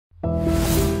అయితే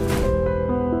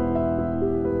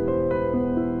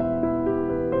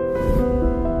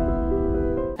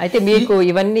మీకు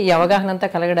ఇవన్నీ అవగాహన అంతా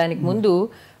కలగడానికి ముందు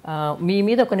మీ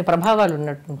మీద కొన్ని ప్రభావాలు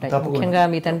ఉన్నట్టుంటాయి. ముఖ్యంగా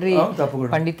మీ తండ్రి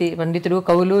పండితుడు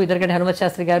కవులు ఇద్దరికంటే హనుమత్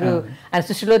శాస్త్రి గారు, ఆయన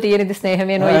సృష్టిలో తీయనిది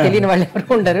స్నేహమేనో తెలియని వాళ్ళు ఎవరు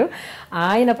ఉండరు.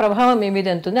 ఆయన ప్రభావం మీ మీద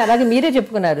ఎంత ఉంది? అలాగే మీరే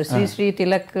చెప్పుకున్నారు శ్రీ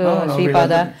తిలక్,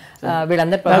 శ్రీపాద,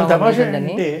 వీళ్ళందరి ప్రభావం.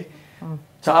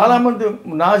 చాలా మంది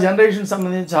నా జనరేషన్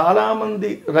సంబంధించి చాలా మంది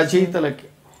రచయితలకి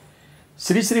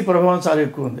శ్రీశ్రీ ప్రభావం చాలా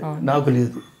ఎక్కువ ఉంది. నాకు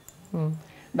లేదు.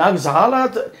 నాకు చాలా,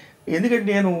 ఎందుకంటే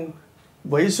నేను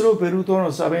వయసులో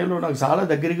పెరుగుతున్న సమయంలో నాకు చాలా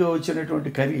దగ్గరగా వచ్చినటువంటి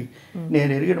కవి, నేను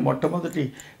ఎరిగిన మొట్టమొదటి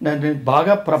నేను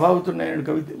బాగా ప్రభావితమైన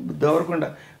కవి దేవరకొండ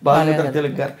బాలగంధర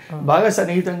తిలక్ గారు. బాగా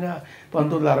సన్నిహితంగా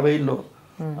 1960లో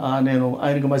నేను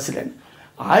ఆయనకు మసిలాను.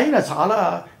 ఆయన చాలా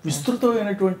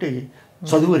విస్తృతమైనటువంటి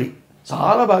చదువురి,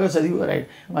 చాలా బాగా చదివారు. ఆయన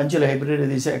మంచి లైబ్రరీ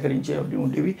అది సేకరించేవి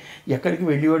ఉండేవి. ఎక్కడికి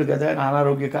వెళ్ళేవాడు కదా,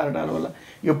 అనారోగ్య కారణాల వల్ల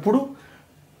ఎప్పుడు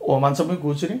ఓ మంచం మీద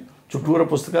కూర్చుని చుట్టూరా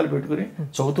పుస్తకాలు పెట్టుకుని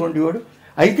చదువుతూ ఉండేవాడు.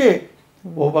 అయితే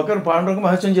ఓ పక్కన పాండురంగ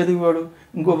మహత్యం చదివేవాడు,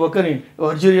 ఇంకో పక్కని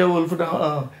వర్జీనియా వూల్ఫ్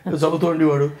చదువుతూ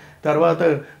ఉండేవాడు. తర్వాత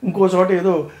ఇంకో చోట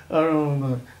ఏదో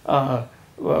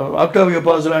ఆక్టావియా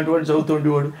పాజ్ లాంటి వాడు చదువుతూ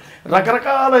ఉండేవాడు.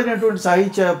 రకరకాలైనటువంటి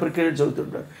సాహిత్య ప్రక్రియ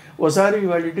చదువుతుంటాడు. ఒకసారి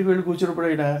వాళ్ళ ఇంటికి వెళ్ళి కూర్చున్నప్పుడు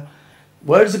ఆయన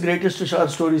వరల్డ్స్ గ్రేటెస్ట్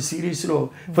షార్ట్ స్టోరీ సిరీస్లో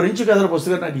ఫ్రెంచ్ కథల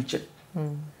పుస్తకం నాకు ఇచ్చాడు,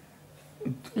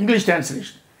 ఇంగ్లీష్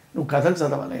ట్రాన్స్లేషన్. నువ్వు కథలు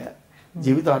చదవాలయ్యా,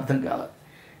 జీవితం అర్థం కావాలి.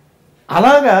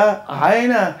 అలాగా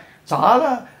ఆయన చాలా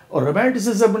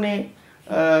రొమాంటిసిజంని,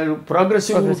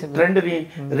 ప్రోగ్రెసివ్ ట్రెండ్ని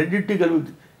రెండింటి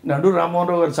కలిపి నండు రామ్మోహన్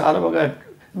రావు గారు చాలా బాగా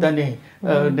దాన్ని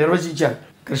నిర్వచించారు.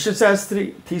 కృష్ణశాస్త్రి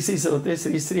థీసిస్ అవుతే,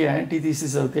 శ్రీశ్రీ యాంటీ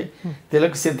థీసిస్ అవుతే,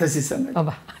 తిలక్ సింథసిస్ అన్నది.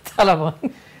 చాలా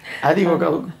బాగుంది. అది ఒక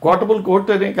కోటబుల్ కోట్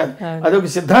అనే కాదు, అది ఒక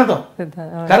సిద్ధాంతం.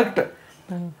 కరెక్ట్.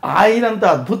 ఆయనంత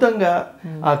అద్భుతంగా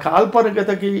ఆ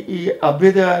కాల్పనికతకి ఈ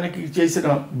అభ్యుదయానికి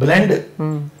చేసిన బ్లెండ్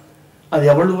అది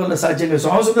ఎవరి వల్ల సాధ్యంగా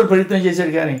సోమసుందరం ప్రయత్నం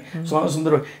చేశాడు. కానీ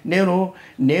సోమసుందరం నేను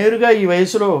నేరుగా ఈ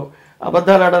వయసులో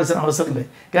అబద్ధాలు ఆడాల్సిన అవసరం లేదు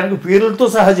కనుక పేర్లతో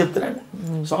సహా చెప్తున్నాను.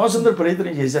 సోమసుందరం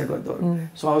ప్రయత్నం చేశాడు కొంతవరకు,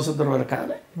 సోమసుందరం వల్ల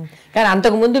కాలే. కానీ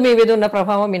అంతకుముందు మీ మీద ఉన్న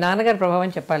ప్రభావం, మీ నాన్నగారి ప్రభావం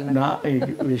చెప్పాలి. నా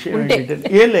విషయం ఏంటంటే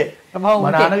ఏం లే, మా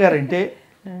నాన్నగారు అంటే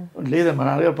లేదా, మా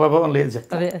నాన్నగారి ప్రభావం లేదు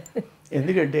చెప్తా.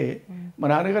 ఎందుకంటే మా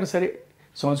నాన్నగారు సరే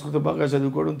సంస్కృతం బాగా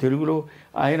చదువుకోవడం, తెలుగులో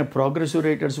ఆయన ప్రోగ్రెసివ్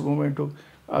రైటర్స్ మూమెంటు,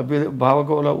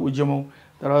 భావకవుల ఉద్యమం,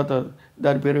 తర్వాత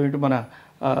దాని పేరు ఏంటి మన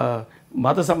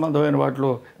మత సంబంధమైన వాటిలో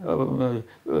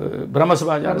బ్రహ్మ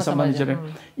సమాజానికి సంబంధించిన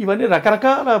ఇవన్నీ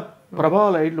రకరకాల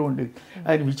ప్రభావాలు ఆయనలో ఉండేవి.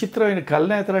 ఆయన విచిత్రమైన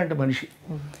కలనేత లాంటి మనిషి.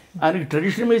 ఆయనకి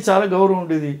ట్రెడిషన్ మీద చాలా గౌరవం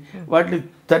ఉండేది. వాటిని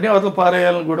ధన్యవాదాలు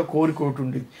పారేయాలని కూడా కోరికోటి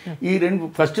ఉండేది. ఈ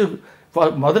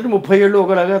మొదటి 30 ఏళ్ళు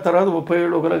ఒకలాగా, తర్వాత 30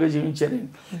 ఏళ్ళు ఒకలాగా జీవించారు.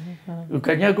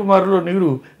 కన్యాకుమారిలో నీరు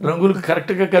రంగులు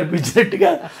కరెక్ట్గా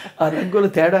కనిపించినట్టుగా ఆ రంగుల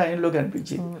తేడా ఆయనలో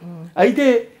కనిపించింది. అయితే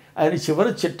ఆయన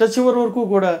చివరి వరకు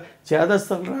కూడా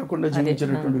చేదస్థలు రాకుండా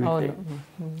జీవించినటువంటి వ్యక్తి.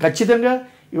 ఖచ్చితంగా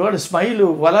ఇవాళ స్మైల్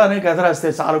వల అనే కథ రాస్తే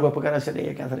చాలా గొప్పగా రాశాడు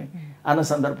ఏ కథని అన్న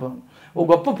సందర్భం. ఓ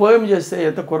గొప్ప పోయం చేస్తే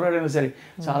ఎంత కుర్రాడైనా సరే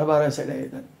చాలా బాగా రాశాడు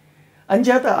అయ్యేదని.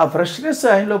 అంచేత ఆ ఫ్రెష్నెస్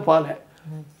ఆయనలో పాలే.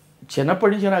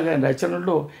 చిన్నప్పటి నుంచి నాకు ఆయన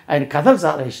రచనల్లో ఆయన కథలు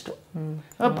చాలా ఇష్టం.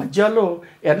 పద్యాల్లో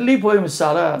ఎర్లీ పోయమ్స్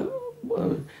చాలా,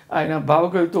 ఆయన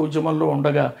భావకవిత్వ ఉద్యమంలో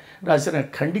ఉండగా రాసిన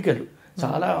ఖండికలు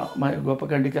చాలా గొప్ప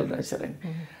ఖండికలు రాశారు ఆయన.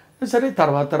 సరే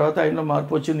తర్వాత ఆయనలో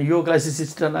మార్పు వచ్చింది. నియో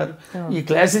క్లాసిసిస్ట్ అన్నారు. ఈ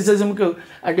క్లాసిసిజంకి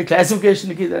అంటే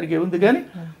క్లాసిఫికేషన్కి దానికి ఏముంది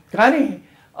కానీ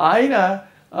ఆయన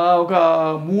ఒక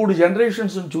 3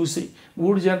 జనరేషన్స్ చూసి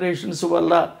 3 జనరేషన్స్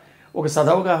వల్ల ఒక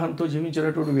సదవగాహనతో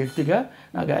జీవించినటువంటి వ్యక్తిగా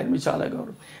నాకు ఆయన మీద చాలా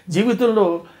గౌరవం. జీవితంలో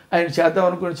ఆయన చేద్దాం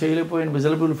అనుకుని చేయలేకపోయిన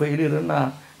మిజరబుల్ ఫెయిల్యూర్ అన్న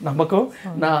నమ్మకం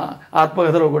నా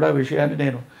ఆత్మకథలో కూడా విషయాన్ని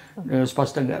నేను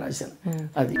స్పష్టంగా రాశాను.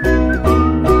 అది